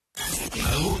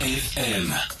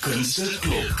OFM,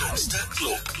 Kunsteklop.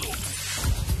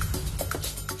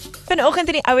 Vanoggend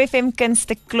in die OFM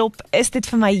Kunsteklop is dit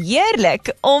vir my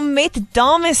heerlik om met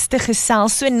dames te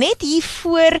gesels. So net hier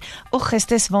voor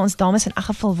Augustus waar ons dames in elk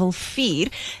geval wil vier.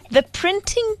 The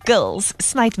Printing Girls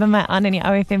sluit by my aan in die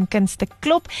OFM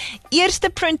Kunsteklop. Eerste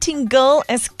Printing Girl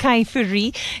is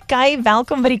Fourie.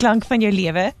 Welkom by die klank van jou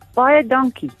lewe. Baie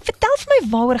dankie. Vertel vir my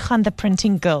waaroor gaan The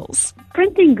Printing Girls?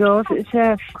 Printing Girls is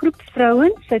 'n groep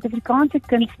vrouens, Suid-Afrikaanse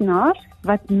kunstenaars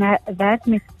wat werk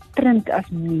met print as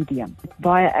medium.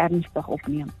 Baie ernstig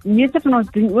opneem. Die meeste van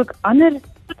ons doen ook ander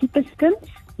tipes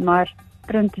kuns, maar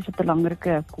print is 'n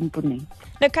belangrike komponent.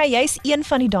 Nou jy's een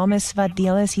van die dames wat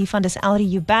deel is hiervan. Dis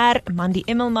Lyrene, Mandy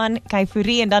Immelman,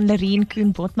 Fourie en dan Lyrene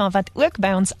Kuhn wat ook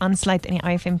by ons aansluit in die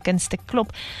OFM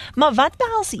Kunsteklop. Maar wat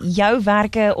behels jou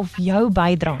werke of jou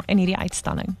bydrae in hierdie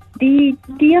uitstalling? Die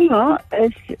tema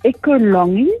is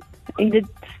ecolonging en dit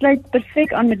sluit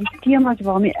perfek aan met die temas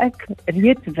waarmee ek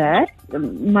reeds werk.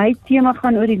 My tema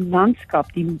gaan oor die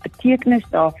landskap, die betekenis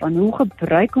daarvan. Hoe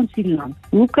gebruik ons die land?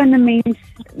 Hoe kan 'n mens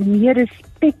meer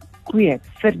respek kweek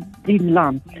vir die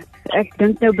land? Ek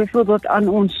dink nou byvoorbeeld aan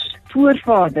ons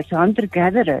voorvaders,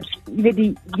 hunter-gatherers. Jy weet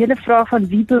die hele vraag van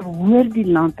wie behoort die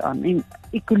land aan en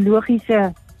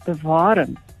ekologiese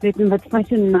bewaring. Weet jy wat my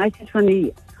so nice is van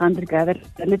die hunter-gatherers?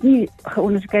 Hulle het nie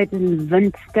geonderskei tussen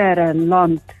wind, sterre,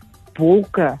 land,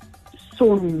 wolke,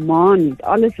 son, maan,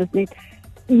 alles is net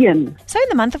een. So in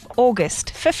the month of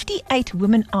August, 58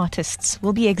 women artists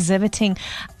will be exhibiting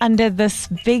under this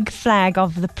big flag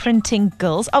of the Printing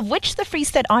Girls, of which the Free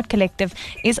State Art Collective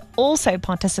is also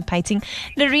participating.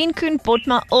 Lyrene Kuhn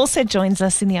also joins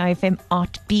us in the OFM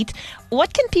Art Beat.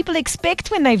 What can people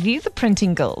expect when they view the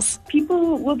Printing Girls?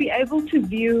 People will be able to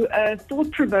view a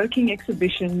thought-provoking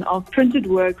exhibition of printed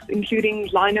works, including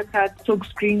lino cuts,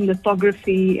 silkscreen,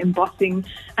 lithography, embossing,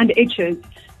 and etchers,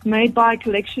 made by a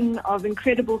collection of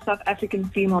incredible South African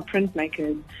female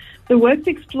printmakers. The works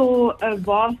explore a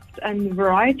vast and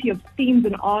variety of themes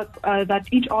and art that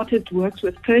each artist works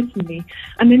with personally.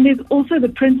 And then there's also the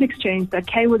print exchange that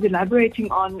Kay was elaborating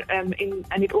on, and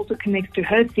it also connects to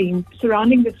her theme,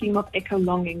 surrounding the theme of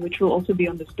eco-longing, which will also be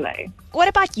on display. What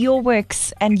about your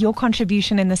works and your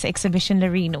contribution in this exhibition,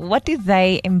 Lyrene? What do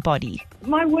they embody?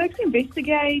 My works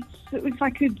investigate, if I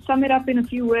could sum it up in a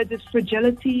few words, is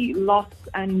fragility, loss,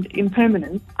 and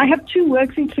impermanence. I have two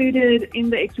works included in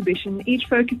the exhibition, each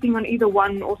focusing on either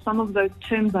one or some of those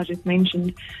terms I just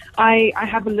mentioned. I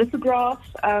have a lithograph,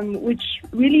 which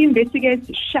really investigates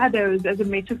shadows as a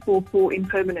metaphor for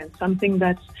impermanence, something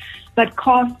that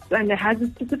casts and it has a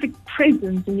specific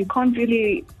presence, and you can't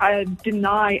really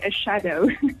deny a shadow.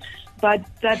 But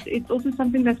that it's also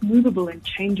something that's movable and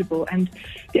changeable. And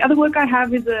the other work I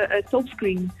have is a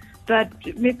silkscreen that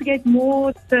investigates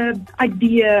more the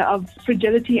idea of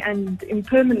fragility and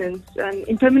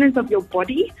impermanence of your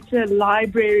body. It's a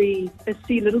library,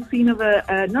 little scene of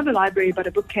not a library, but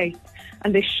a bookcase.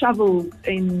 And there's shovels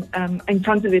in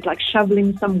front of it, like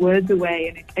shoveling some words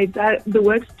away. And the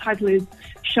work's title is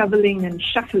Shoveling and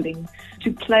Shuffling,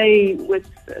 to play with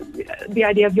the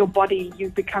idea of your body, you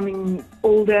becoming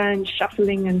older and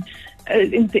shuffling and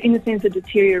in a sense, a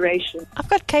deterioration. I've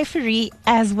got Fourie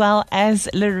as well as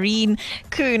Lyrene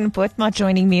Kuhn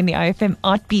joining me in the OFM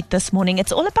Art Beat this morning.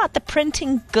 It's all about the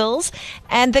Printing Girls,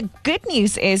 and the good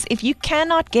news is if you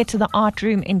cannot get to the art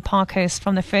room in Parkhurst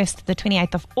from the 1st to the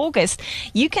 28th of August,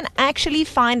 you can actually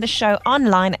find the show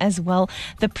online as well,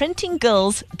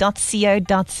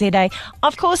 theprintinggirls.co.za.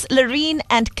 Of course, Lyrene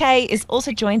and Kay is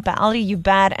also joined by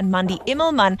Lyrene and Mandy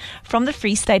Immelman from the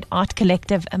Free State Art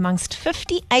Collective, amongst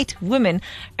 58 women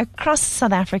across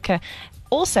South Africa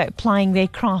also plying their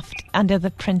craft under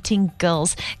the Printing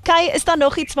Girls. Kay, is daar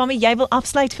nog iets waarmee jy wil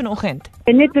afsluit vanoggend?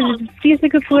 En net 'n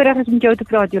feestelike voorreg is om met jou te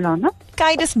praat, Yolanda.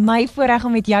 Kay, dis my voorreg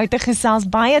om met jou te gesels.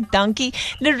 Baie dankie.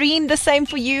 Lyrene, the same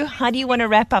for you. How do you want to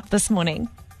wrap up this morning?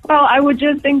 Well, I would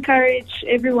just encourage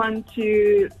everyone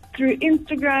to, through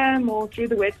Instagram or through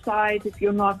the website, if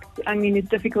you're not, it's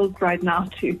difficult right now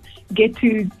to get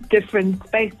to different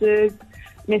spaces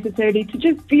necessarily, to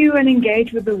just view and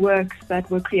engage with the works that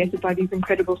were created by these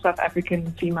incredible South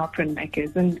African female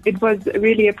printmakers. And it was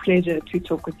really a pleasure to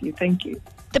talk with you. Thank you.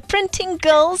 The Printing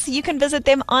Girls, you can visit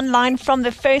them online from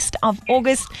the 1st of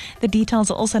August. The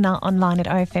details are also now online at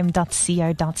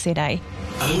ofm.co.za.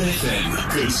 OFM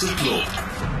Kunsteklop.